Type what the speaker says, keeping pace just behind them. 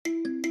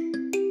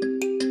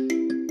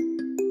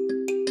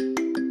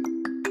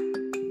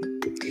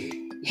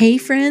Hey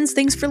friends,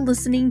 thanks for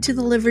listening to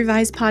the Live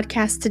Revise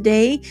podcast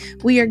today.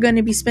 We are going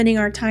to be spending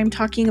our time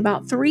talking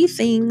about 3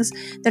 things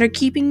that are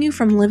keeping you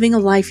from living a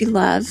life you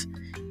love: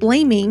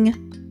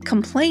 blaming,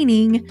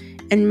 complaining,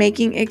 and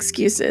making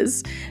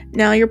excuses.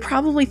 Now you're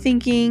probably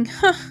thinking,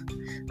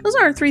 those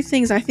aren't 3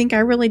 things I think I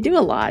really do a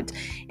lot.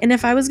 And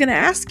if I was going to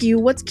ask you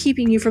what's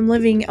keeping you from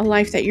living a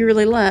life that you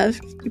really love,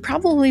 you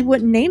probably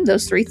wouldn't name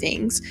those 3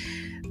 things.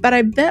 But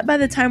I bet by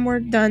the time we're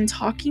done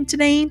talking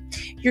today,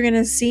 you're going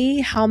to see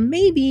how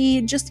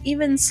maybe just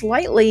even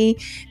slightly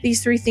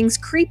these 3 things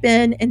creep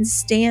in and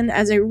stand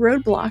as a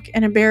roadblock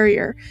and a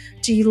barrier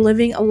to you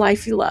living a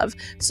life you love.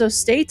 So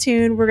stay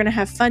tuned. We're going to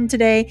have fun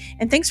today.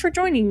 And thanks for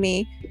joining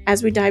me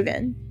as we dive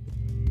in.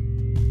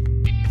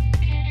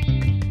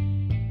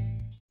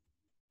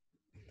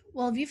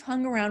 Well, if you've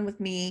hung around with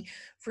me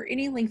for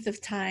any length of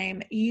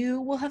time,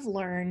 you will have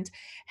learned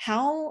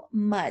how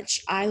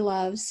much I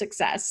love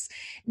success.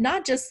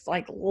 Not just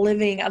like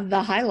living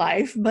the high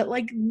life, but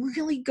like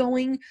really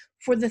going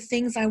for the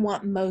things I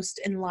want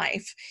most in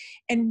life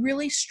and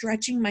really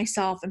stretching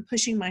myself and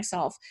pushing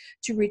myself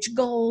to reach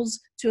goals,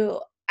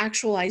 to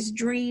actualize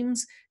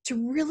dreams, to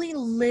really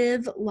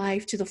live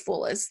life to the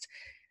fullest.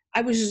 I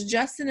was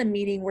just in a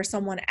meeting where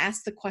someone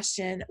asked the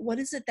question, what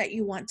is it that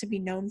you want to be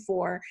known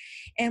for?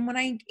 And when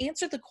I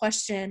answered the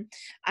question,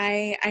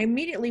 I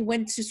immediately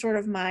went to sort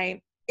of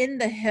my in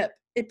the hip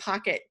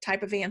pocket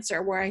type of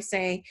answer where I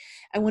say,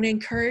 I want to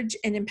encourage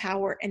and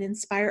empower and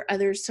inspire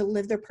others to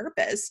live their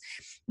purpose.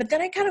 But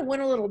then I kind of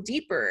went a little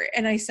deeper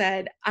and I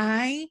said,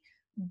 I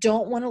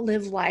don't want to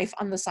live life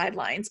on the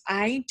sidelines.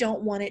 I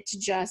don't want it to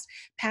just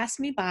pass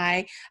me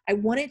by. I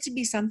want it to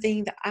be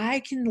something that I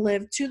can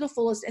live to the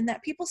fullest and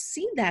that people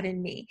see that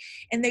in me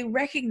and they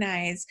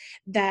recognize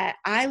that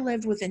I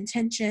lived with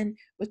intention,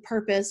 with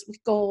purpose,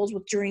 with goals,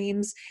 with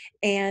dreams,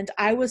 and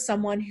I was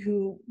someone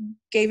who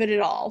gave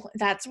it all.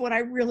 That's what I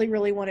really,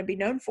 really want to be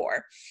known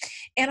for.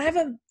 And I have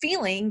a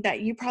feeling that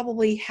you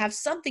probably have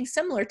something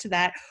similar to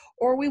that,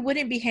 or we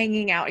wouldn't be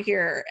hanging out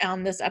here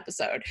on this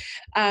episode.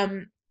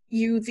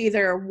 You've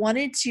either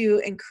wanted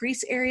to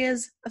increase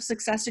areas of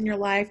success in your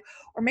life,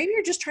 or maybe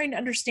you're just trying to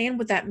understand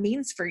what that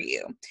means for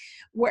you.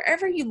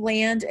 Wherever you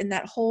land in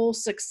that whole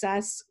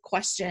success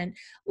question,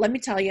 let me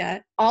tell you,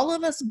 all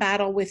of us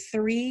battle with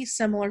 3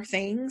 similar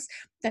things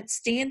that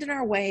stand in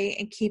our way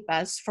and keep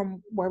us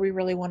from where we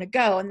really want to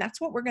go. And that's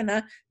what we're going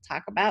to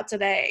talk about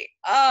today.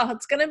 Oh,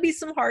 it's going to be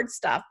some hard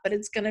stuff, but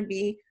it's going to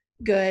be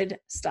good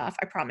stuff,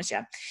 I promise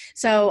you.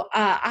 So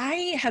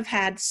I have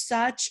had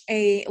such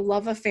a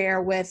love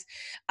affair with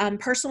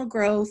personal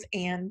growth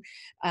and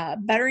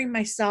bettering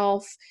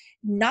myself.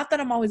 Not that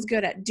I'm always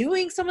good at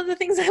doing some of the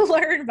things I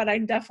learned, but I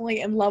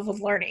definitely am in love with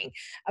learning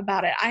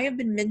about it. I have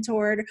been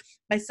mentored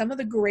by some of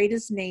the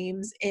greatest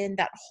names in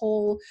that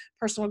whole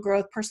personal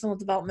growth, personal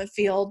development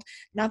field.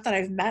 Not that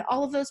I've met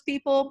all of those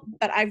people,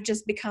 but I've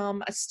just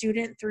become a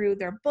student through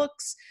their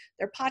books,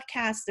 their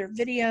podcasts, their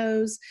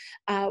videos,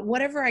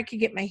 whatever I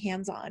could get my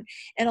hands on.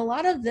 And a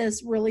lot of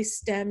this really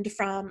stemmed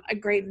from a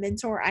great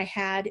mentor I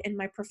had in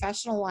my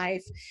professional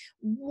life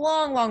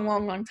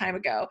long time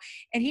ago.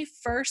 And he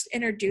first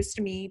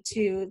introduced me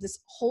to this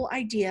whole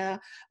idea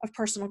of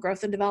personal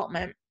growth and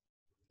development.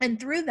 And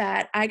through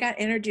that, I got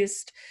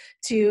introduced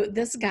to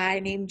this guy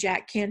named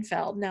Jack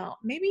Canfield. Now,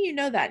 maybe you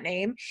know that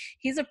name.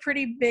 He's a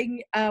pretty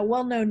big,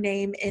 well-known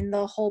name in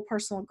the whole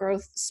personal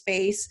growth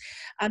space.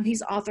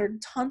 He's authored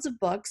tons of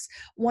books.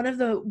 One of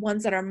the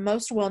ones that are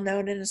most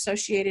well-known and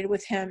associated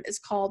with him is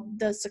called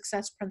The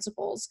Success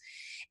Principles.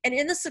 And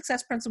in the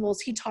Success Principles,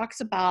 he talks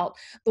about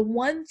the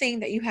one thing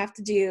that you have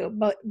to do,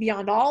 but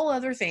beyond all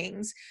other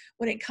things,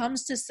 when it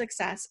comes to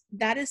success,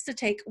 that is to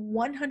take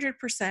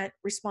 100%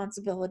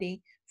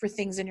 responsibility for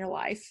things in your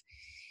life.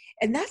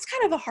 And that's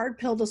kind of a hard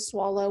pill to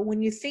swallow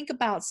when you think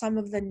about some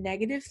of the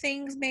negative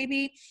things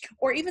maybe,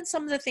 or even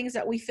some of the things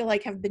that we feel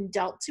like have been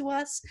dealt to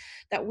us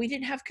that we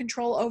didn't have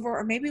control over,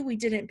 or maybe we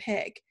didn't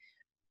pick.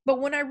 But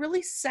when I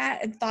really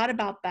sat and thought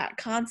about that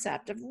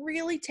concept of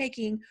really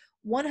taking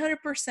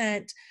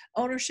 100%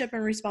 ownership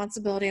and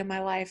responsibility in my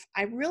life,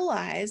 I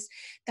realized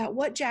that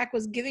what Jack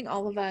was giving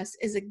all of us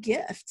is a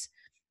gift.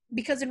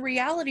 Because in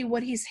reality,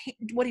 what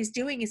he's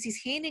doing is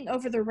he's handing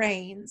over the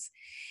reins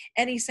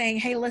and he's saying,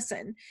 hey,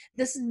 listen,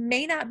 this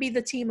may not be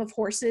the team of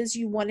horses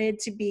you wanted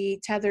to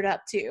be tethered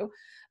up to,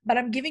 but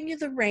I'm giving you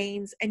the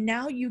reins and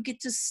now you get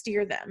to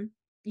steer them.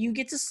 You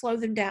get to slow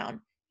them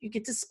down. You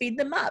get to speed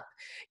them up.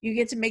 You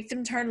get to make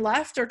them turn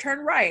left or turn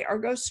right or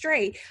go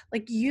straight.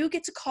 Like, you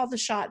get to call the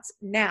shots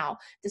now.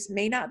 This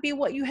may not be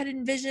what you had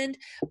envisioned,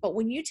 but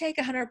when you take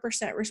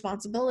 100%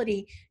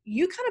 responsibility,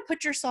 you kind of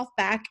put yourself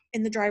back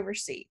in the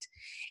driver's seat.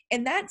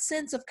 And that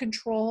sense of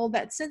control,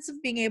 that sense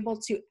of being able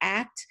to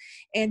act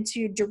and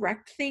to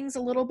direct things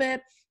a little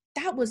bit,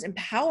 that was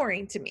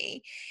empowering to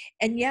me.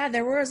 And yeah,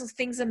 there were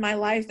things in my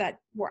life that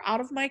were out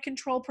of my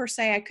control per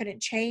se. I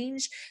couldn't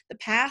change the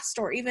past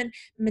or even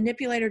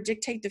manipulate or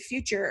dictate the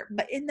future.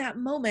 But in that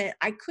moment,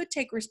 I could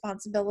take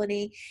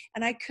responsibility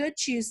and I could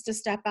choose to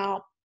step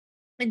out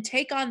and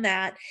take on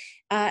that,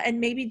 and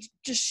maybe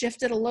just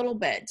shift it a little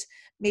bit,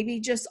 maybe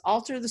just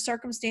alter the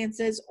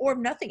circumstances, or if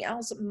nothing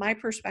else, my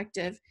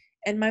perspective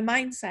and my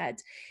mindset.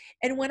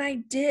 And when I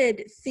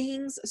did,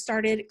 things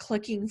started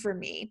clicking for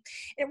me.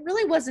 It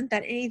really wasn't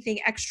that anything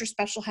extra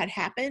special had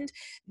happened,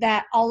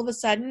 that all of a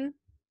sudden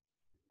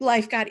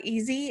life got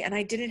easy and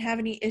I didn't have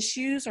any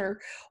issues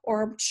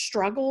or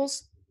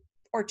struggles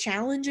or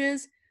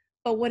challenges.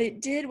 But what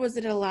it did was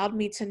it allowed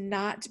me to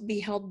not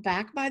be held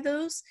back by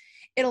those.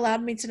 It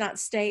allowed me to not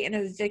stay in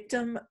a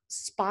victim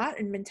spot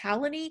and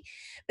mentality,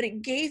 but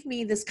it gave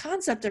me this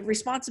concept of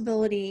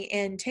responsibility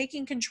and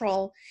taking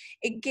control.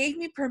 It gave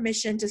me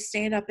permission to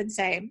stand up and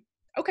say,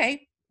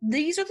 okay,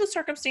 these are the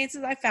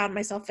circumstances I found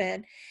myself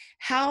in.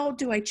 How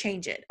do I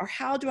change it? Or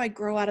how do I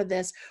grow out of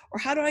this? Or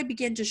how do I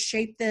begin to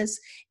shape this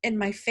in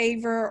my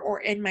favor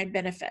or in my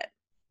benefit?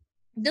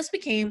 This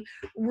became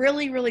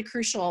really, really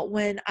crucial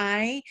when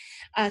I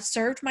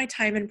served my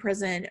time in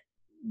prison.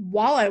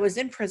 While I was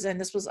in prison,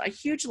 this was a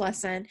huge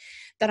lesson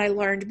that I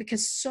learned,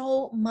 because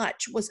so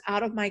much was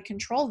out of my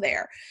control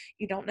there.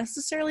 You don't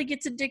necessarily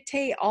get to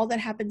dictate all that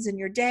happens in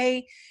your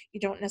day.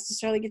 You don't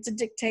necessarily get to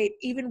dictate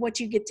even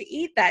what you get to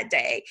eat that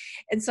day.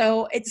 And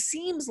so it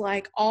seems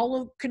like all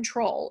of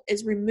control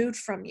is removed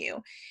from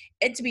you.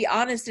 And to be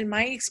honest, in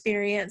my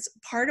experience,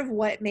 part of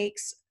what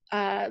makes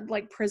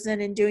like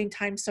prison and doing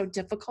time so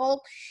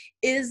difficult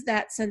is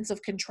that sense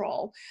of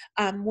control.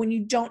 When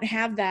you don't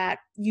have that,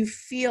 you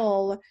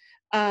feel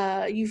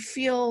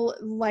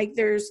like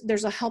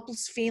there's a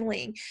helpless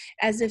feeling,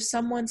 as if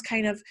someone's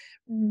kind of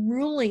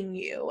ruling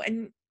you.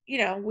 And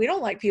we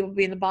don't like people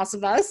being the boss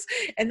of us,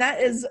 and that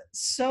is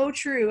so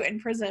true in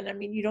prison. I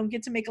mean, you don't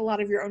get to make a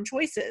lot of your own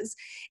choices,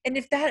 and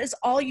if that is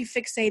all you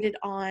fixated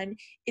on,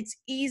 it's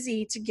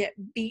easy to get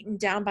beaten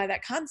down by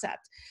that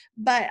concept.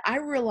 But I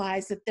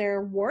realized that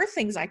there were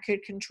things I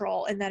could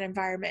control in that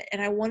environment,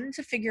 and I wanted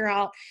to figure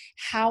out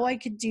how I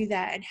could do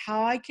that and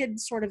how I could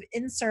sort of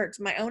insert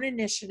my own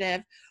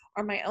initiative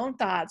or my own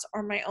thoughts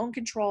or my own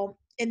control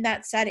in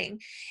that setting.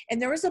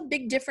 And there was a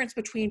big difference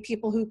between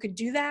people who could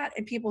do that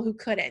and people who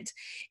couldn't.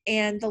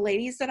 And the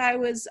ladies that I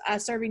was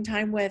serving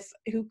time with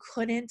who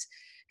couldn't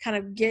kind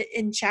of get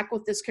in check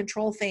with this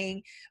control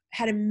thing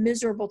had a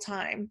miserable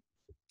time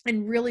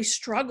and really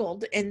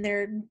struggled in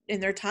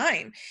their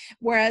time.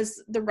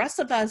 Whereas the rest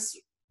of us,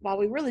 while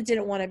we really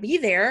didn't want to be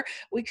there,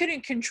 we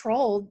couldn't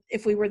control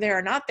if we were there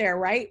or not there,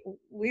 right?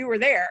 We were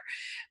there,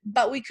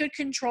 but we could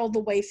control the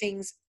way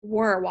things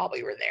were while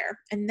we were there.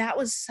 And that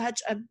was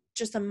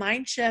just a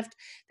mind shift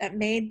that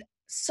made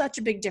such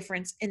a big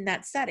difference in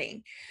that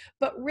setting.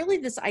 But really,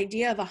 this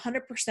idea of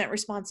 100%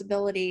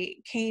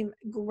 responsibility came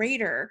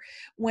greater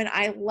when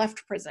I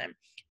left prison.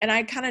 And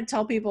I kind of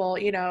tell people,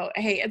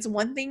 hey, it's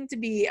one thing to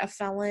be a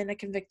felon, a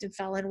convicted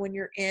felon, when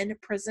you're in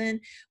prison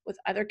with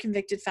other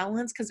convicted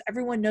felons, because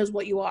everyone knows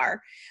what you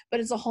are. But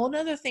it's a whole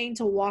nother thing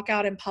to walk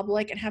out in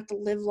public and have to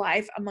live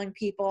life among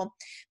people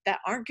that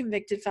aren't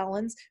convicted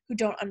felons, who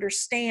don't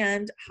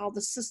understand how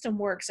the system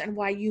works and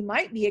why you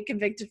might be a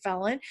convicted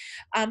felon,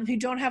 who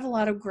don't have a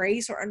lot of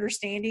grace or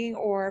understanding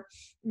or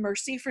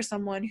mercy for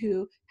someone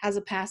who has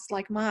a past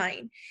like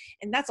mine.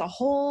 And that's a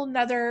whole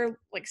nother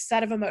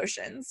set of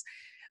emotions.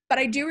 But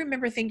I do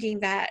remember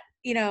thinking that,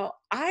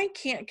 I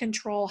can't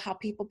control how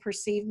people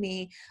perceive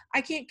me.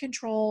 I can't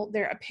control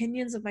their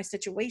opinions of my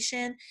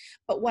situation.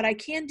 But what I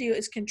can do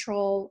is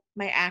control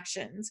my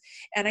actions.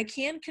 And I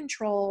can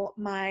control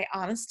my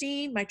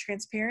honesty, my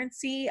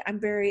transparency. I'm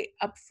very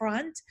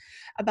upfront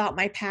about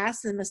my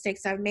past and the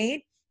mistakes I've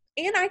made.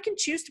 And I can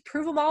choose to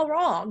prove them all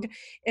wrong.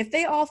 If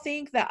they all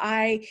think that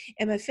I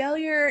am a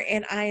failure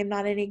and I am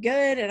not any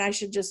good and I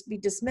should just be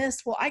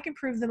dismissed, well, I can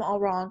prove them all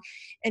wrong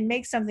and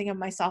make something of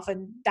myself.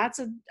 And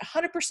that's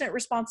 100%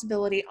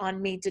 responsibility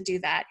on me to do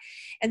that.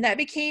 And that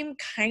became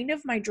kind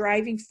of my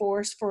driving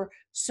force for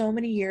so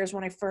many years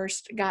when I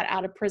first got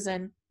out of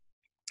prison.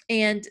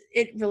 And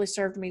it really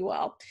served me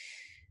well.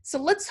 So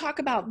let's talk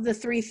about the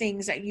 3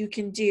 things that you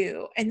can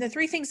do, and the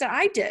 3 things that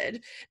I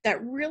did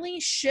that really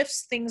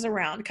shifts things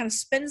around, kind of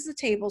spins the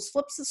tables,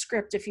 flips the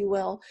script, if you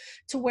will,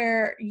 to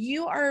where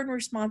you are in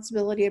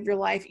responsibility of your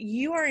life.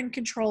 You are in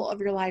control of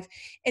your life.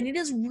 And it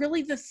is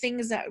really the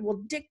things that will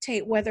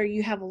dictate whether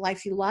you have a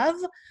life you love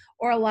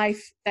or a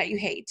life that you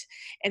hate.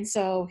 And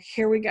so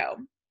here we go.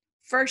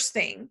 First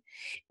thing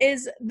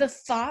is the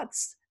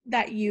thoughts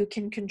that you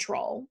can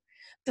control.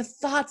 The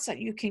thoughts that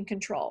you can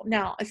control.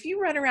 Now, if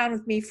you run around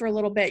with me for a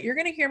little bit, you're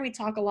going to hear me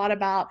talk a lot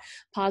about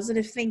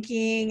positive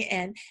thinking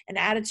and an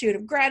attitude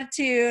of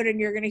gratitude. And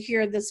you're going to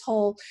hear this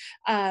whole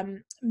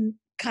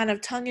kind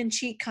of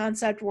tongue-in-cheek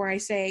concept where I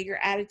say your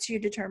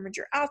attitude determines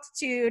your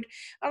altitude,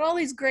 and all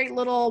these great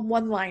little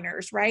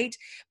one-liners, right?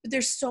 But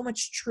there's so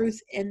much truth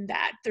in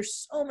that.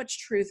 There's so much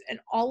truth in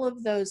all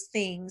of those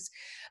things.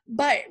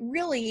 But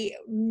really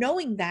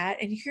knowing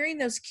that and hearing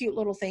those cute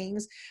little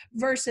things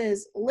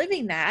versus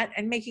living that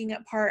and making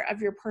it part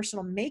of your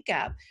personal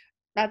makeup,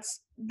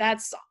 that's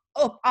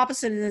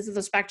opposite ends of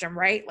the spectrum,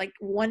 right? Like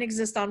one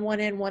exists on one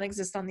end, one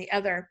exists on the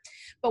other.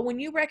 But when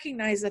you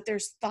recognize that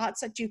there's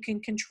thoughts that you can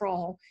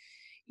control,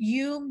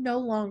 you no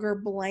longer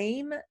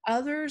blame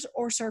others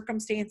or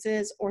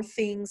circumstances or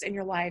things in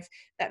your life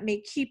that may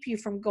keep you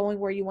from going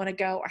where you want to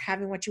go or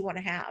having what you want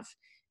to have.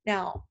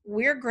 Now,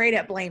 we're great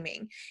at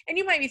blaming. And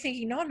you might be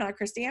thinking, no, I'm not,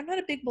 Christy. I'm not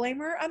a big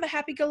blamer. I'm a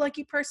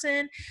happy-go-lucky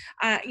person.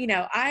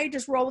 I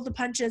just roll with the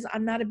punches.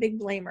 I'm not a big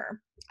blamer.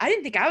 I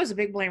didn't think I was a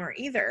big blamer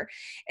either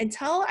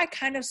until I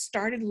kind of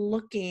started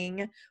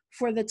looking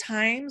for the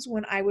times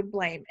when I would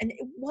blame. And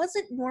it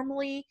wasn't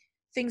normally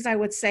things I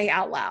would say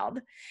out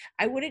loud.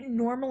 I wouldn't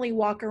normally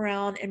walk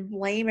around and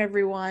blame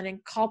everyone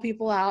and call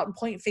people out and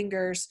point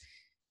fingers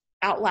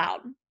out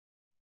loud.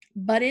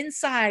 But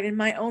inside, in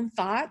my own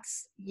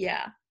thoughts,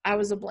 yeah, I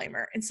was a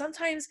blamer. And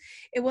sometimes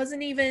it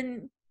wasn't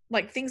even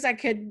like things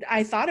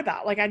I thought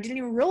about, like I didn't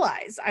even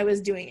realize I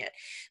was doing it.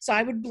 So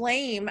I would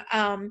blame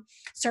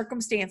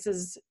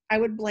circumstances. I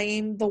would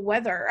blame the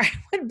weather. I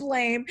would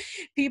blame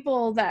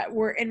people that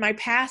were in my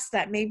past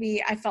that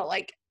maybe I felt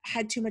like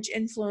had too much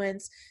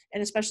influence,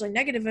 and especially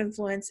negative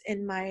influence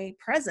in my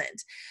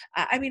present.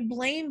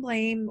 Blame,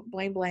 blame,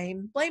 blame,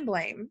 blame, blame,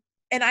 blame.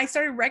 And I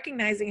started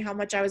recognizing how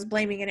much I was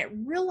blaming, and I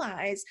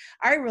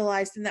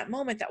realized in that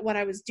moment that what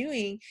I was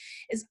doing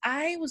is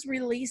I was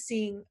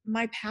releasing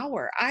my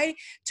power. I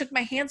took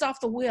my hands off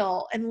the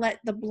wheel and let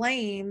the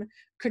blame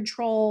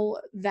control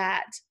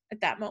that at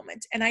that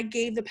moment. And I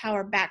gave the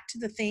power back to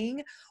the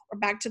thing or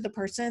back to the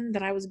person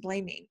that I was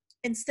blaming.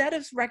 Instead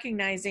of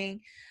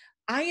recognizing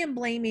I am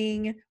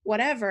blaming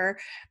whatever,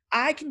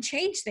 I can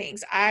change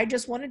things. I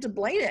just wanted to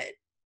blame it.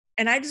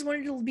 And I just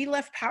wanted to be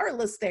left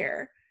powerless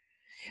there.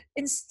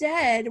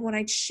 Instead, when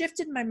I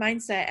shifted my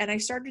mindset and I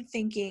started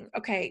thinking,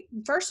 okay,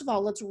 first of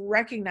all, let's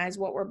recognize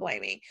what we're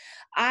blaming.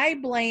 I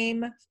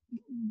blame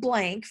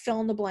blank,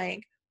 fill in the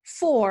blank,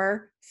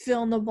 for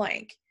fill in the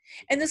blank.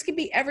 And this could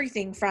be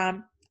everything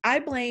from I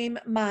blame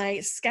my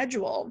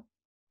schedule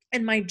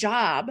and my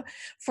job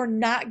for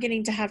not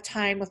getting to have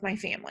time with my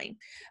family.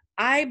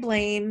 I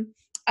blame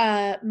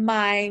I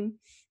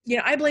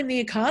blame the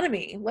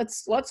economy.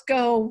 Let's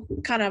go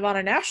kind of on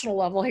a national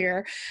level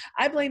here.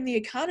 I blame the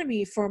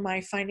economy for my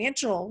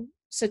financial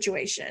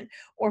situation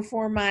or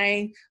for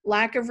my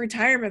lack of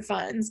retirement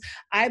funds.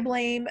 I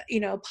blame,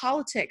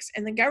 politics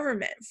and the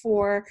government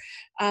for,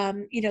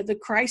 the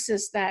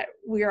crisis that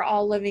we are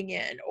all living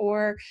in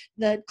or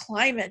the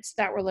climate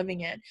that we're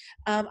living in.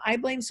 I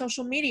blame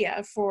social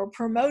media for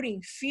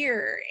promoting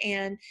fear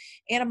and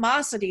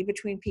animosity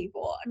between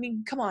people. I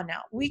mean, come on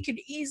now. We could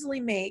easily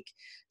make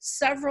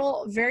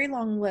several very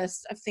long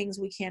lists of things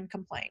we can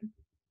complain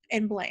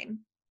and blame.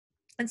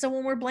 And so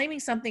when we're blaming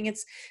something,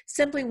 it's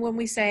simply when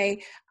we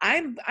say,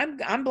 I'm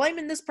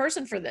blaming this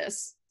person for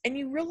this. And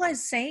you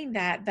realize saying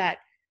that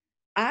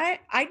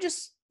I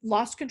just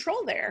lost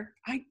control there.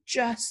 I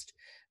just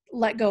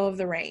let go of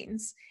the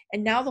reins.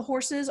 And now the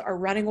horses are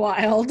running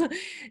wild.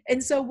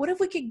 And so what if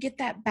we could get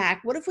that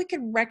back? What if we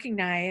could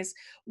recognize,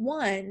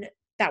 one,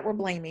 that we're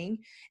blaming,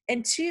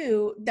 and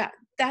two, that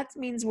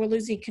means we're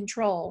losing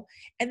control.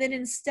 And then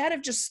instead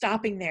of just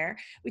stopping there,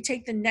 we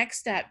take the next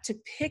step to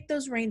pick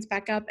those reins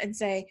back up and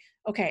say,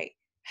 okay,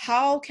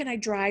 how can I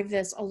drive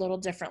this a little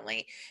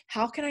differently?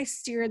 How can I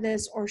steer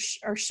this or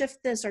shift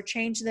this or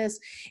change this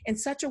in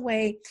such a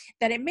way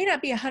that it may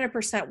not be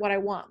 100% what I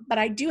want, but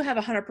I do have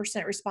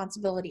 100%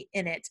 responsibility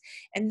in it.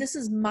 And this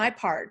is my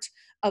part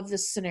of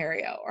this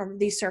scenario or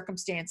these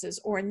circumstances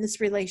or in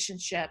this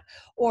relationship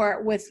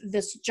or with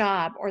this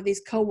job or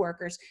these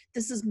coworkers.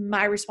 This is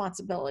my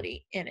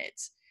responsibility in it.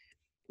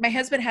 My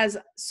husband has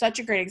such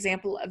a great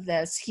example of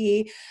this.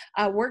 He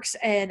works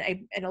in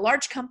a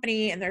large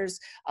company, and there's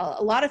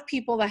a lot of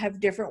people that have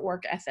different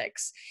work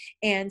ethics.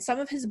 And some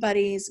of his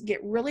buddies get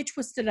really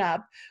twisted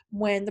up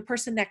when the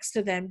person next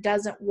to them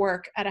doesn't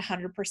work at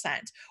 100%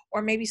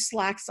 or maybe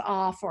slacks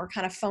off or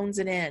kind of phones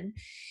it in.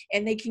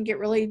 And they can get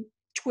really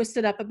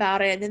twisted up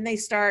about it. And then they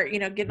start,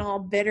 getting all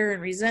bitter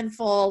and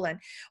resentful and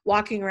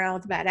walking around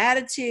with a bad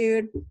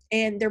attitude.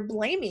 And they're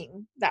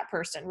blaming that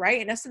person, right?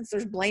 In essence,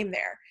 there's blame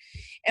there.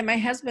 And my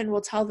husband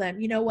will tell them,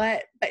 you know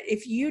what, but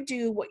if you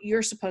do what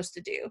you're supposed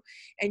to do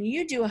and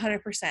you do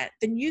 100%,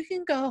 then you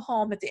can go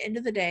home at the end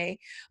of the day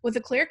with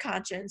a clear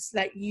conscience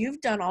that you've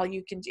done all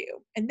you can do.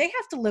 And they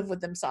have to live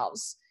with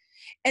themselves.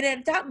 And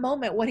at that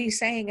moment, what he's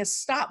saying is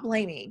stop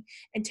blaming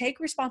and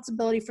take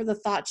responsibility for the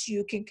thoughts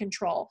you can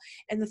control.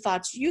 And the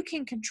thoughts you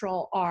can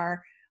control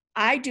are,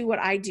 I do what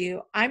I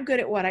do. I'm good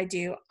at what I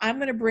do. I'm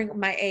going to bring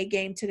my A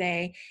game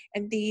today.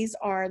 And these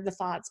are the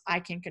thoughts I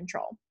can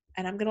control.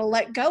 And I'm going to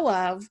let go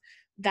of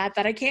that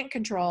I can't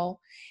control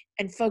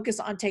and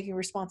focus on taking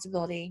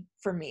responsibility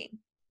for me.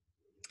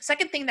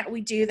 Second thing that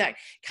we do that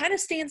kind of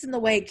stands in the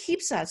way,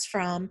 keeps us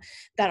from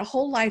that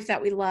whole life that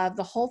we love,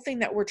 the whole thing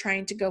that we're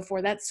trying to go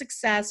for, that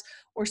success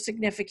or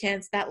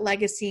significance, that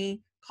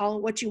legacy, call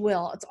it what you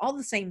will. It's all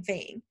the same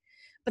thing.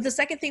 But the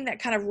second thing that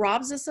kind of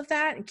robs us of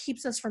that and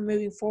keeps us from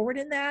moving forward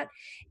in that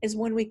is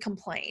when we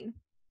complain.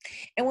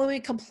 And when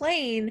we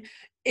complain,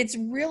 it's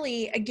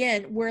really,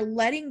 again, we're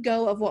letting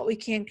go of what we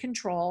can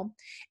control,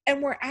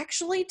 and we're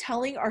actually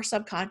telling our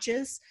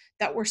subconscious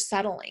that we're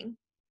settling.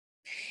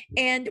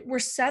 And we're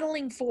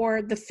settling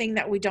for the thing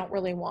that we don't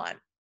really want.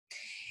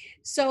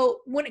 So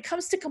when it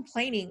comes to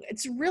complaining,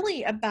 it's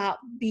really about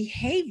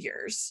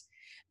behaviors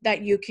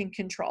that you can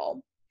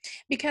control,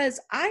 because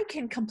I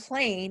can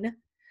complain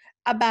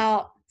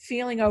about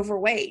feeling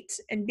overweight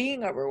and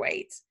being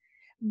overweight,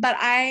 but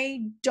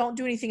I don't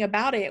do anything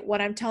about it.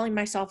 What I'm telling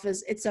myself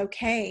is it's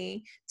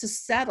okay to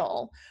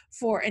settle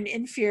for an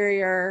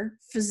inferior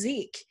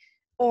physique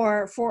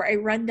or for a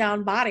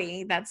rundown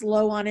body that's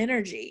low on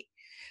energy.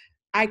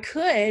 I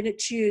could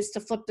choose to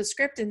flip the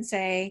script and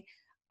say,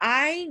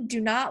 I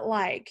do not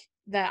like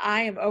that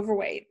I am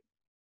overweight,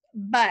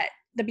 but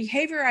the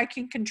behavior I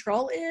can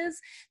control is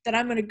that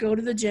I'm going to go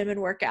to the gym and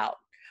work out,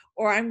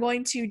 or I'm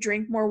going to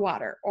drink more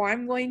water, or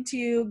I'm going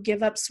to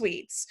give up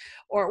sweets,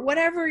 or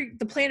whatever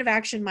the plan of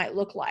action might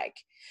look like.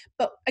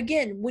 But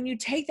again, when you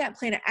take that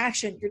plan of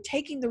action, you're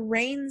taking the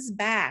reins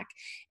back,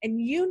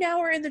 and you now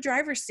are in the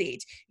driver's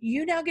seat.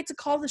 You now get to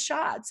call the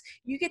shots.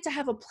 You get to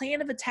have a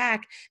plan of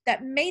attack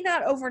that may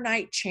not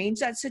overnight change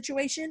that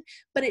situation,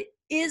 but it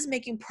is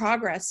making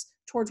progress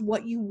towards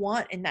what you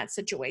want in that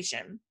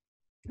situation.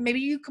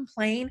 Maybe you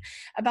complain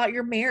about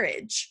your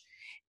marriage.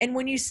 And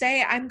when you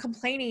say, I'm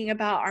complaining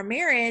about our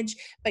marriage,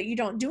 but you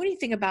don't do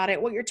anything about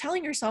it, what you're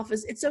telling yourself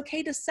is it's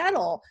okay to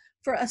settle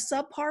for a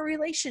subpar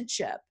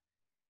relationship.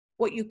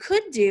 What you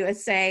could do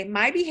is say,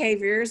 my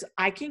behaviors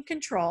I can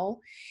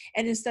control.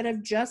 And instead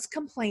of just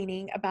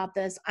complaining about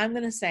this, I'm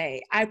going to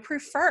say, I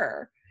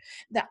prefer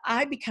that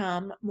I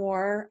become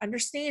more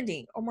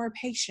understanding or more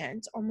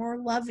patient or more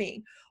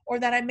loving, or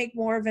that I make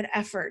more of an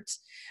effort.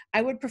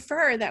 I would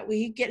prefer that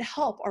we get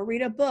help or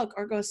read a book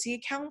or go see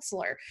a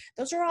counselor.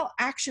 Those are all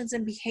actions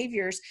and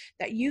behaviors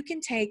that you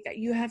can take that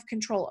you have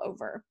control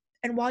over.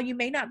 And while you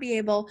may not be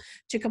able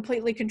to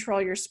completely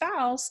control your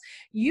spouse,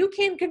 you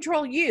can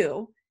control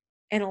you.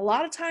 And a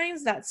lot of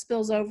times that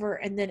spills over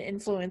and then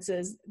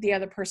influences the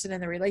other person in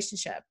the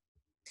relationship.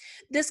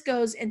 This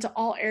goes into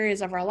all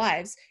areas of our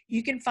lives.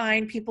 You can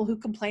find people who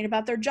complain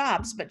about their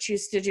jobs but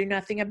choose to do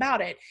nothing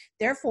about it.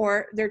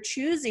 Therefore, they're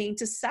choosing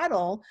to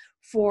settle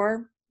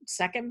for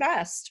second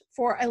best,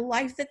 for a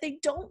life that they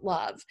don't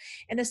love,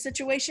 in a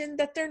situation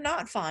that they're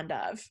not fond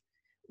of.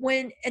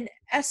 When in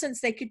essence,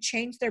 they could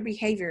change their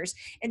behaviors.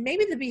 And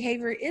maybe the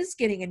behavior is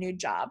getting a new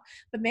job,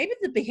 but maybe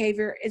the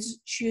behavior is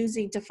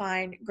choosing to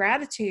find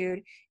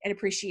gratitude and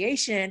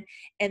appreciation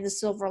and the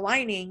silver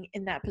lining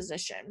in that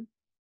position.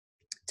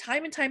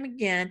 Time and time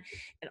again,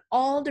 in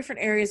all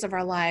different areas of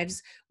our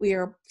lives, we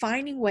are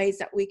finding ways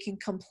that we can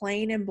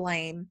complain and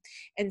blame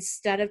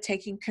instead of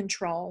taking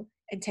control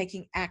and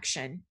taking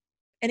action.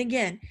 And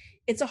again,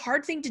 it's a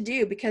hard thing to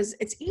do because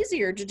it's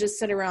easier to just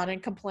sit around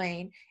and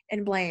complain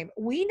and blame.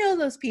 We know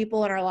those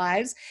people in our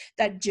lives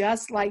that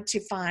just like to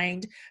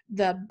find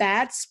the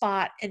bad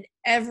spot in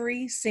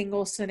every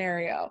single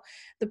scenario.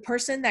 The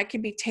person that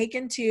can be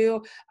taken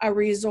to a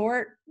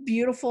resort,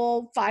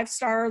 beautiful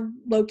 5-star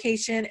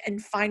location,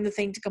 and find the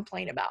thing to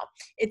complain about.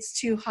 It's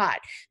too hot.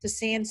 The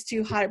sand's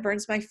too hot. It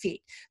burns my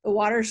feet. The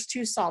water's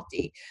too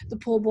salty. The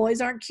pool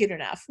boys aren't cute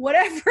enough.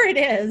 Whatever it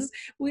is,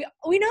 we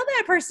know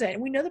that person.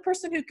 We know the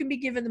person who can be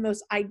given the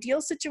most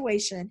ideal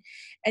situation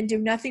and do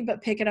nothing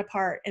but pick it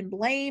apart and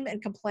blame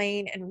and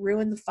complain and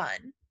ruin the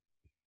fun.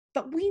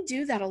 But we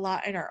do that a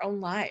lot in our own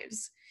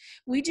lives.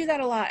 We do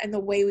that a lot in the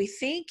way we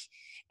think,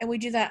 and we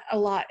do that a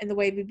lot in the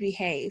way we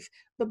behave.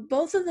 But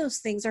both of those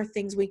things are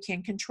things we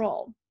can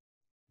control.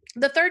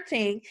 The third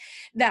thing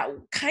that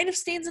kind of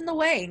stands in the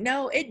way,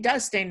 no, it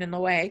does stand in the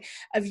way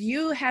of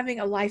you having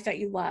a life that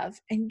you love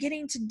and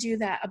getting to do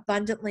that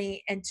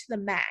abundantly and to the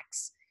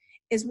max,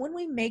 is when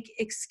we make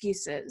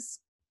excuses.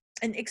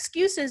 And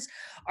excuses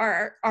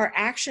are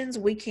actions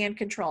we can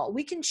control.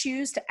 We can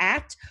choose to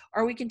act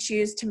or we can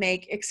choose to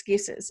make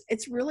excuses.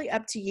 It's really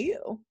up to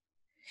you.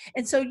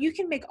 And so you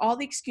can make all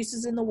the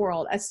excuses in the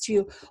world as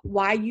to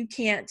why you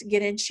can't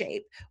get in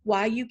shape,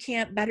 why you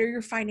can't better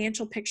your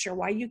financial picture,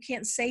 why you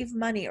can't save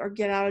money or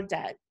get out of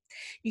debt.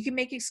 You can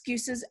make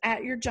excuses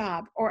at your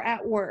job or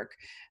at work,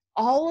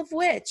 all of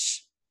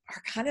which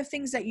are kind of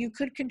things that you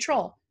could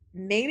control.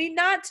 Maybe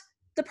not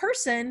the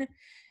person,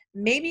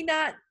 maybe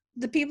not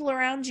the people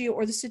around you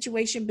or the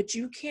situation, but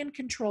you can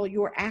control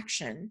your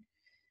action.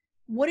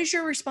 What is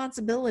your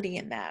responsibility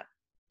in that?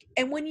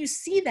 And when you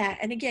see that,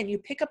 and again, you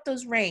pick up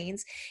those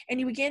reins and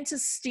you begin to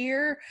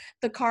steer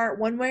the cart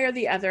one way or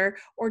the other,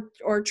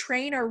 or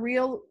train or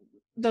reel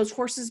those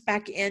horses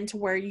back into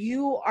where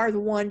you are the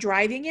one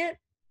driving it,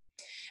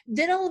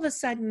 then all of a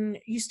sudden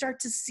you start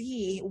to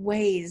see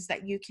ways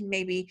that you can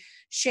maybe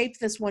shape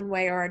this one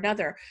way or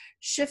another,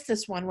 shift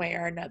this one way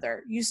or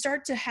another. You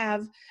start to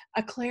have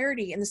a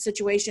clarity in the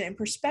situation and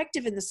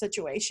perspective in the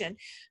situation,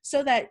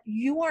 so that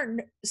you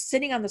aren't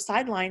sitting on the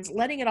sidelines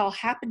letting it all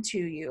happen to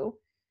you.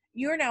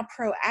 You're now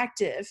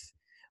proactive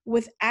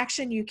with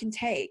action you can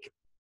take.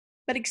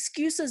 But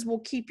excuses will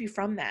keep you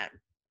from that.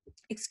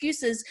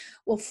 Excuses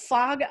will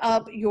fog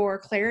up your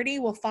clarity,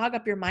 will fog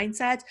up your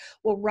mindset,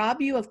 will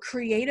rob you of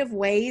creative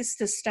ways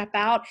to step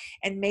out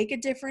and make a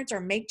difference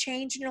or make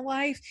change in your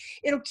life.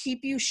 It'll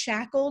keep you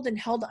shackled and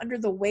held under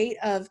the weight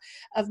of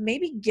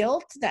maybe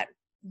guilt that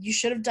you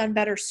should have done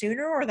better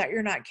sooner, or that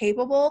you're not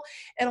capable.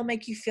 It'll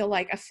make you feel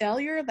like a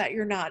failure, that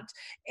you're not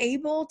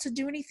able to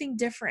do anything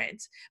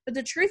different. But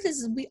the truth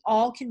is we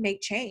all can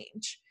make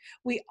change.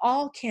 We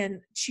all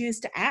can choose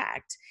to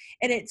act.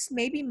 And it's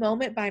maybe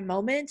moment by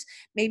moment,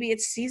 maybe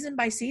it's season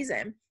by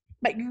season,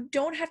 but you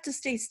don't have to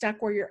stay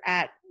stuck where you're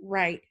at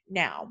right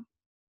now.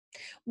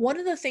 One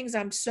of the things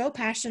I'm so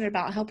passionate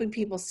about helping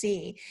people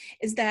see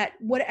is that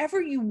whatever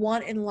you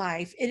want in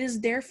life, it is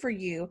there for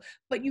you,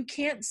 but you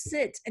can't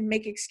sit and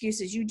make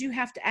excuses. You do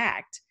have to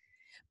act.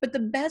 But the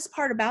best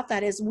part about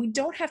that is we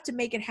don't have to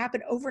make it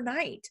happen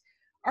overnight.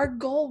 Our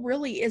goal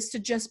really is to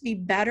just be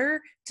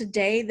better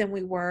today than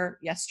we were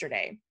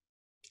yesterday.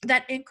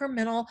 That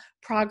incremental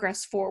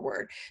progress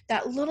forward,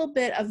 that little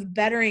bit of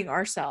bettering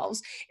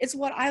ourselves, it's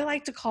what I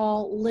like to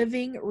call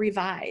living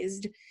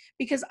revised,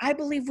 because I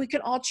believe we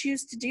can all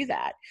choose to do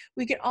that.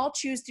 We can all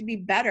choose to be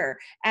better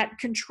at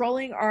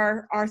controlling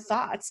our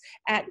thoughts,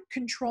 at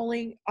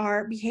controlling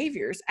our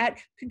behaviors, at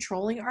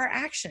controlling our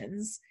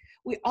actions.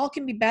 We all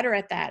can be better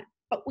at that.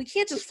 But we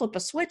can't just flip a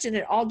switch and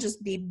it all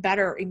just be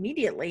better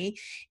immediately.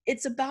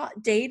 It's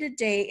about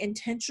day-to-day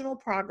intentional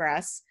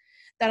progress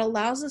that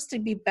allows us to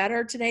be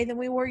better today than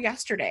we were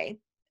yesterday.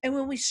 And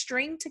when we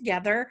string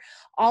together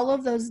all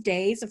of those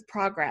days of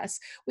progress,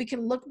 we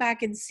can look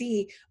back and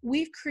see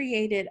we've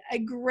created a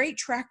great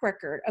track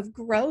record of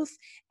growth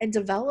and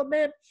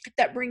development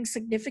that brings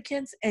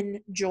significance and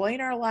joy in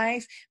our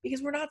life,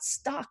 because we're not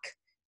stuck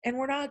and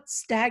we're not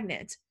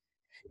stagnant.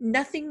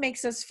 Nothing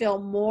makes us feel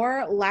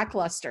more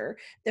lackluster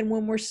than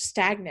when we're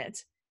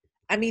stagnant.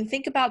 I mean,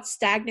 think about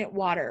stagnant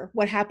water.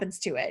 What happens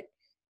to it?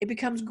 It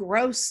becomes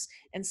gross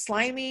and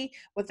slimy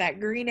with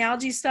that green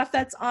algae stuff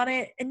that's on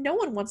it, and no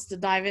one wants to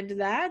dive into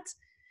that.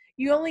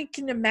 You only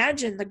can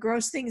imagine the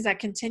gross things that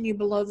continue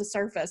below the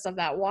surface of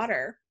that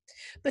water.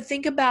 But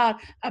think about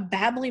a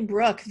babbling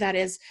brook that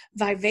is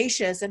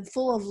vivacious and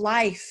full of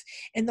life,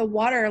 and the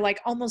water like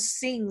almost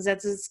sings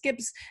as it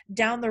skips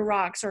down the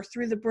rocks or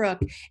through the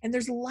brook, and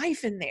there's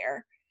life in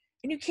there.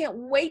 And you can't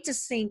wait to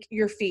sink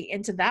your feet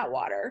into that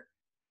water.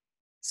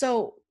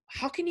 So,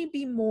 how can you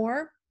be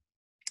more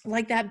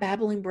like that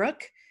babbling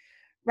brook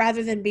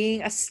rather than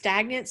being a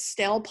stagnant,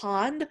 stale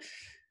pond?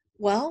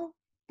 Well,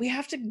 we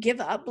have to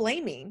give up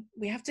blaming.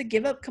 We have to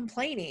give up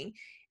complaining,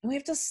 and we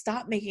have to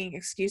stop making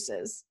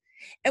excuses.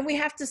 And we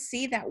have to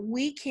see that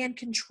we can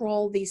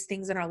control these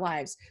things in our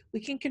lives. We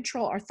can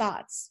control our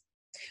thoughts.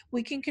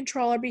 We can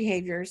control our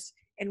behaviors,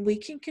 and we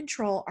can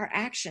control our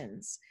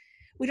actions.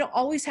 We don't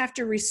always have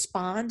to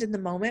respond in the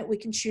moment. We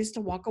can choose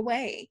to walk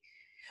away.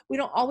 We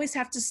don't always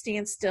have to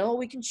stand still.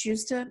 We can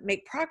choose to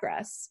make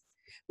progress.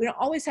 We don't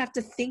always have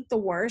to think the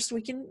worst.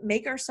 We can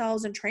make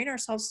ourselves and train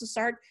ourselves to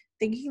start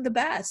thinking the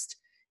best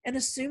and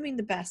assuming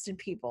the best in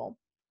people.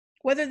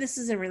 Whether this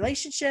is in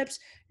relationships,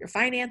 your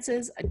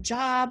finances, a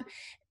job,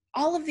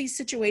 all of these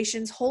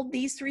situations hold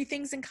these three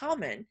things in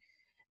common: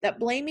 that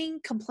blaming,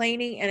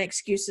 complaining, and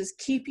excuses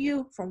keep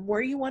you from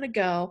where you want to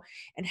go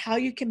and how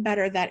you can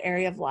better that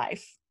area of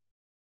life.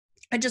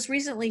 I just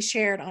recently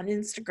shared on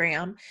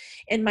Instagram,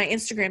 in my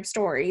Instagram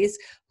stories,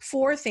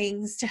 4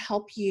 things to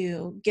help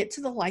you get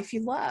to the life you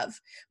love.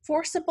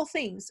 4 simple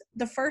things.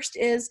 The first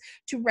is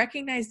to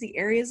recognize the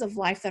areas of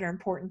life that are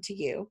important to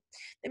you.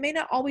 They may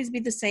not always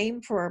be the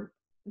same for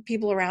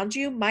people around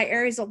you. My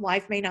areas of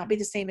life may not be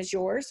the same as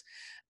yours,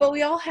 but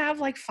we all have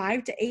like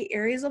 5 to 8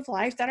 areas of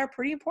life that are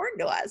pretty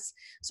important to us.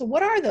 So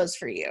what are those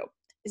for you?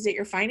 Is it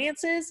your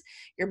finances,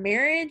 your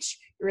marriage,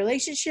 your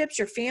relationships,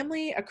 your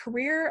family, a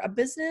career, a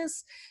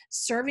business,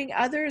 serving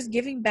others,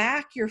 giving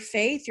back, your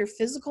faith, your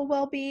physical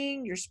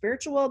well-being, your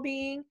spiritual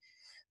well-being?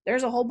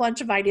 There's a whole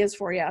bunch of ideas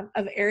for you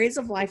of areas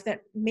of life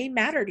that may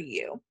matter to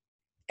you.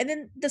 And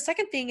then the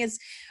second thing is,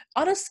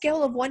 on a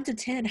scale of 1 to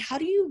 10, how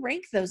do you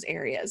rank those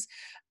areas?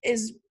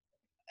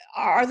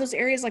 Are those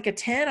areas like a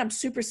 10, I'm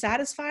super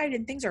satisfied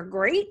and things are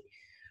great?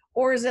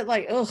 Or is it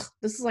like, ugh,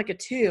 this is like a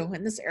 2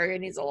 and this area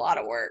needs a lot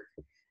of work?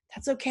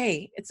 That's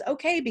okay. It's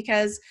okay,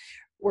 because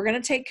we're going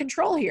to take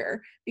control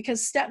here.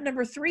 Because step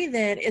number 3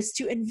 then is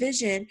to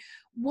envision,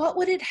 what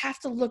would it have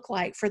to look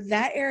like for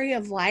that area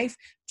of life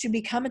to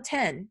become a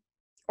 10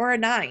 or a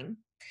 9?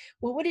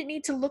 What would it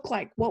need to look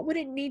like? What would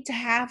it need to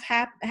have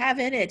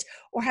in it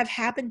or have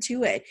happened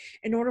to it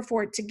in order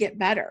for it to get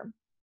better?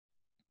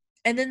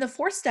 And then the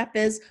 4th step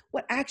is,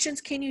 what actions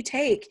can you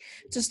take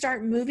to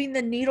start moving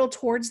the needle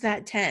towards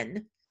that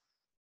 10?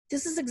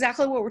 This is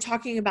exactly what we're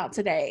talking about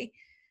today.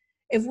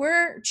 If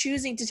we're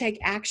choosing to take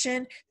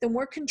action, then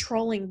we're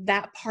controlling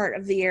that part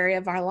of the area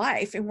of our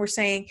life. And we're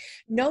saying,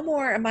 no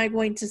more am I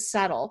going to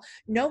settle.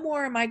 No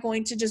more am I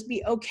going to just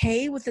be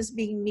okay with this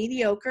being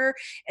mediocre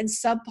and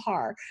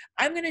subpar.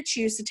 I'm going to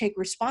choose to take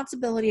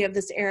responsibility of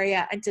this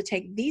area and to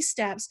take these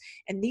steps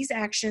and these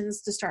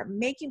actions to start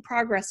making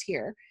progress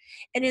here.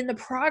 And in the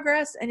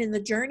progress and in the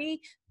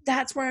journey,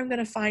 that's where I'm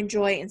going to find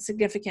joy and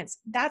significance.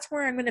 That's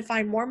where I'm going to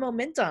find more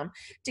momentum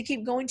to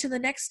keep going to the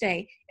next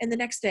day and the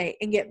next day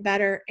and get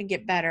better and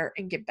get better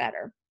and get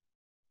better.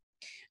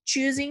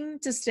 Choosing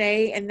to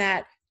stay in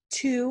that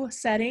 2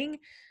 setting,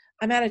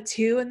 I'm at a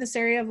 2 in this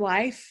area of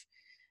life,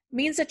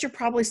 means that you're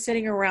probably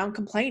sitting around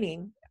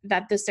complaining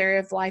that this area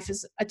of life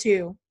is a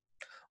 2,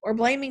 or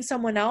blaming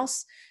someone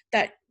else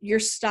that you're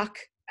stuck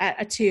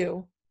at a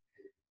 2.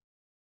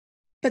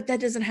 But that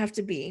doesn't have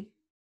to be.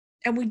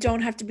 And we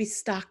don't have to be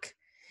stuck.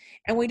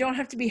 And we don't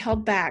have to be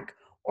held back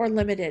or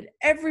limited.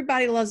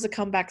 Everybody loves a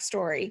comeback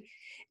story,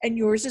 and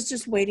yours is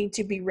just waiting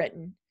to be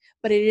written.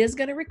 But it is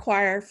going to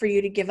require for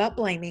you to give up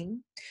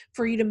blaming,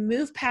 for you to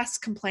move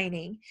past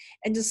complaining,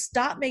 and to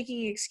stop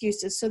making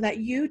excuses so that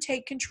you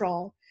take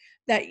control,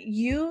 that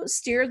you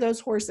steer those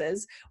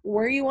horses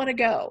where you want to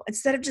go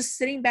instead of just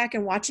sitting back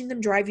and watching them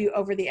drive you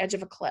over the edge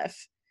of a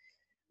cliff.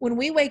 When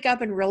we wake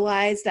up and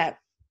realize that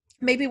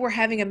maybe we're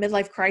having a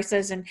midlife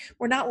crisis and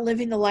we're not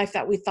living the life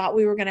that we thought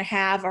we were going to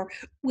have, or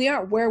we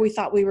aren't where we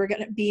thought we were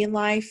going to be in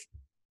life,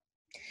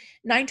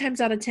 9 times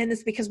out of 10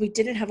 is because we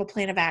didn't have a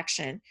plan of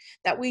action,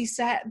 that we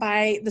sat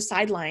by the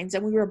sidelines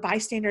and we were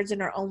bystanders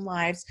in our own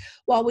lives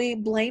while we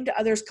blamed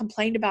others,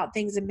 complained about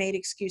things, and made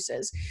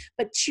excuses.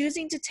 But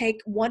choosing to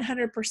take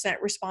 100%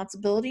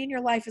 responsibility in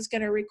your life is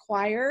going to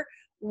require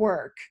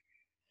work,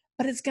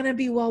 but it's going to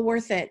be well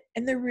worth it.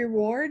 And the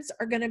rewards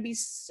are going to be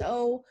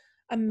so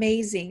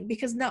amazing,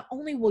 because not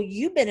only will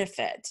you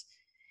benefit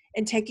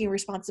in taking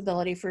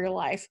responsibility for your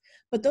life,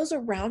 but those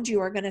around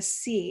you are going to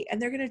see,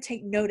 and they're going to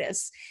take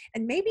notice,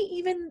 and maybe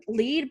even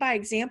lead by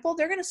example.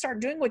 They're going to start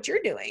doing what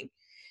you're doing,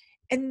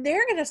 and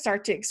they're going to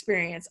start to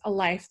experience a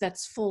life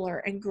that's fuller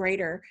and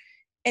greater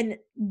in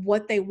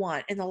what they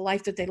want and the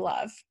life that they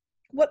love.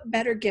 What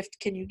better gift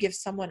can you give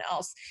someone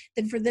else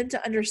than for them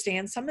to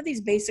understand some of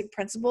these basic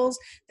principles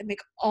that make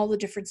all the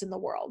difference in the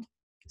world?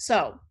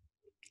 So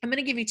I'm going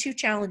to give you 2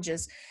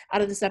 challenges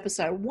out of this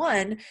episode.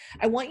 One,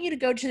 I want you to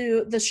go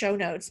to the show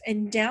notes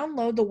and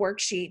download the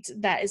worksheet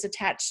that is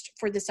attached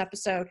for this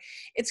episode.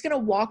 It's going to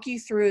walk you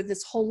through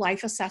this whole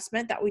life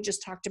assessment that we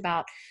just talked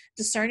about,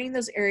 discerning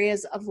those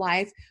areas of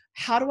life.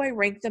 How do I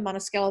rank them on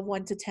a scale of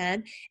 1 to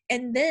 10?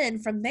 And then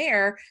from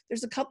there,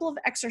 there's a couple of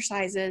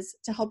exercises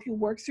to help you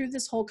work through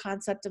this whole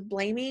concept of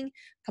blaming,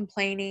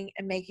 complaining,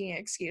 and making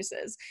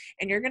excuses.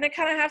 And you're going to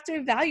kind of have to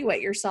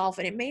evaluate yourself,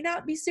 and it may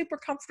not be super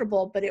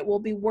comfortable, but it will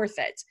be worth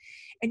it.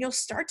 And you'll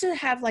start to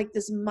have like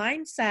this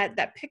mindset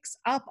that picks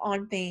up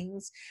on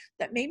things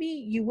that maybe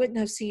you wouldn't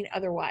have seen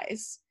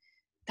otherwise.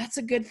 That's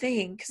a good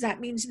thing, because that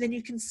means then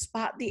you can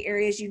spot the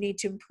areas you need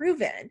to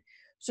improve in.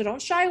 So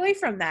don't shy away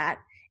from that.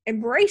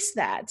 Embrace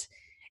that.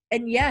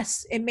 And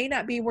yes, it may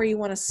not be where you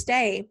want to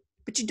stay,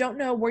 but you don't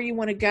know where you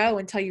want to go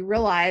until you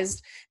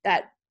realize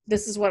that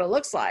this is what it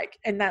looks like,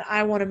 and that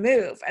I want to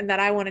move, and that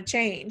I want to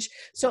change.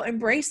 So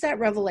embrace that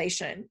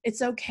revelation.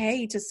 It's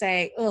okay to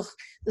say, ugh,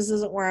 this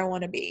isn't where I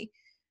want to be.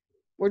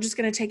 We're just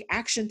going to take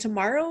action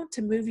tomorrow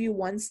to move you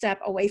one step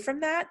away from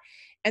that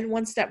and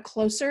one step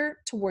closer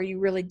to where you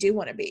really do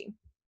want to be.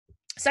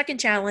 Second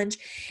challenge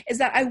is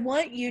that I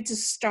want you to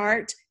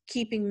start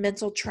keeping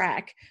mental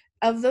track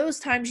of those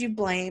times you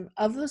blame,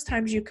 of those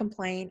times you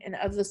complain, and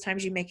of those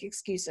times you make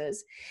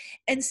excuses.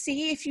 And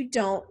see if you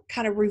don't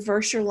kind of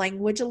reverse your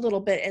language a little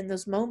bit in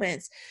those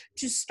moments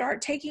to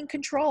start taking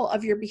control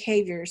of your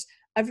behaviors,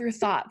 of your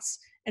thoughts,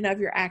 and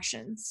of your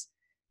actions.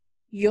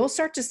 You'll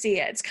start to see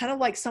it. It's kind of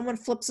like someone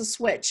flips a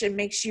switch and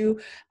makes you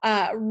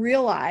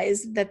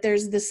realize that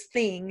there's this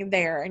thing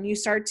there, and you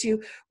start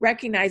to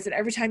recognize it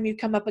every time you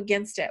come up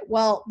against it.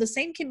 Well, the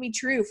same can be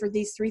true for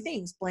these 3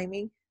 things: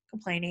 blaming,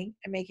 complaining,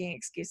 and making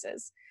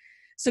excuses.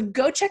 So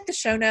go check the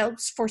show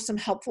notes for some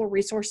helpful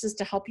resources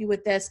to help you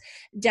with this.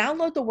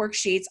 Download the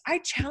worksheets. I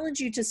challenge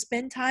you to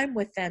spend time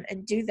with them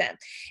and do them.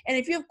 And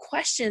if you have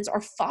questions or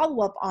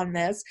follow up on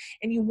this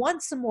and you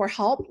want some more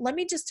help, let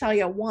me just tell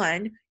you,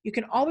 1, you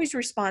can always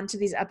respond to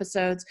these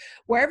episodes.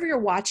 Wherever you're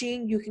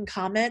watching, you can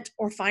comment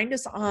or find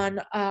us on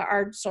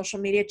our social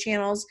media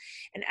channels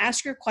and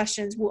ask your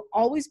questions. We'll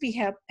always be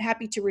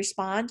happy to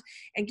respond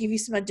and give you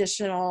some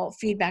additional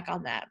feedback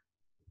on that.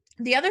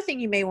 The other thing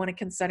you may want to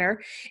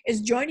consider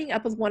is joining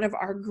up with one of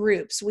our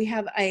groups. We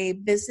have a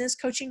business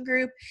coaching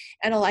group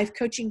and a life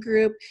coaching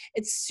group.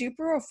 It's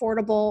super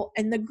affordable,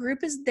 and the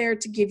group is there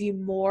to give you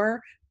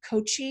more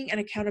coaching and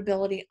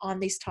accountability on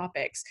these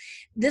topics.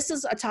 This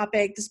is a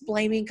topic, this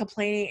blaming,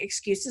 complaining,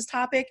 excuses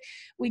topic,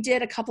 we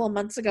did a couple of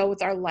months ago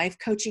with our life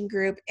coaching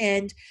group,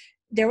 and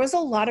there was a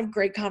lot of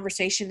great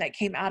conversation that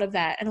came out of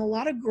that, and a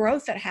lot of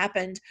growth that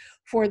happened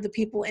for the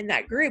people in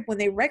that group when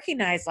they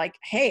recognized, like,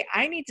 hey,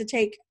 I need to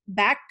take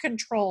back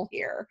control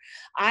here.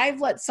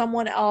 I've let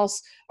someone else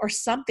or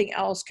something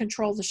else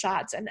control the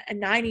shots, and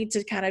I need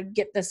to kind of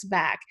get this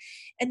back.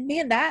 And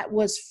man, that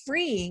was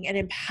freeing and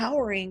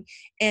empowering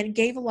and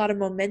gave a lot of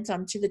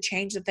momentum to the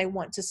change that they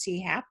want to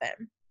see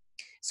happen.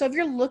 So if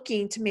you're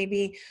looking to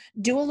maybe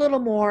do a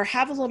little more,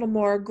 have a little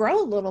more, grow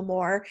a little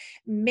more,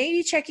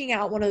 maybe checking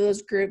out one of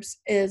those groups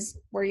is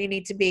where you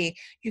need to be.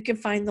 You can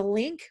find the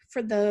link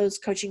for those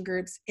coaching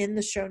groups in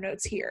the show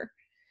notes here.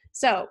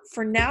 So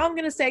for now, I'm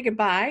going to say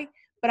goodbye,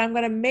 but I'm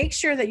going to make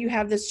sure that you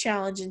have this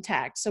challenge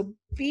intact. So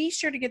be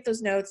sure to get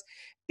those notes.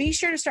 Be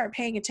sure to start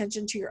paying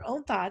attention to your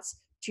own thoughts,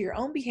 to your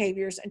own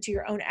behaviors, and to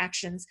your own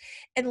actions.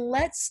 And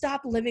let's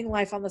stop living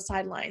life on the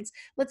sidelines.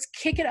 Let's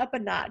kick it up a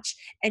notch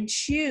and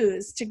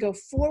choose to go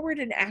forward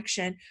in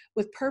action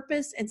with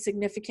purpose and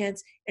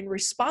significance and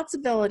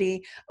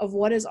responsibility of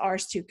what is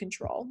ours to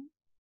control.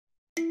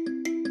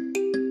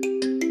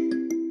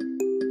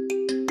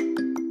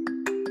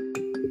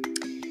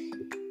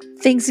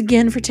 Thanks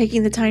again for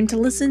taking the time to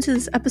listen to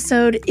this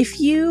episode. If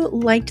you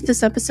liked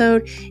this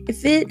episode,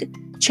 if it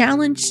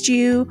challenged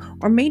you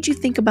or made you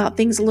think about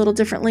things a little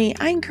differently,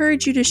 I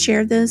encourage you to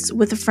share this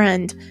with a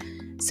friend.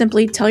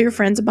 Simply tell your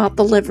friends about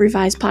the Live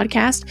Revised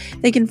podcast.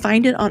 They can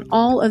find it on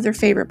all of their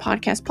favorite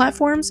podcast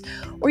platforms,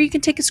 or you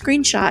can take a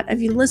screenshot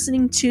of you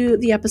listening to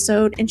the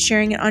episode and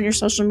sharing it on your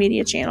social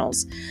media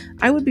channels.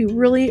 I would be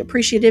really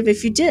appreciative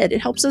if you did. It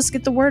helps us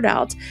get the word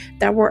out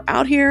that we're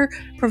out here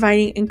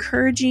providing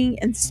encouraging,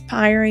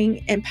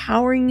 inspiring,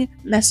 empowering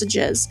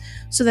messages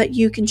so that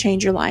you can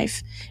change your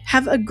life.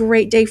 Have a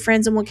great day,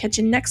 friends, and we'll catch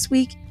you next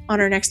week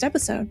on our next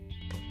episode.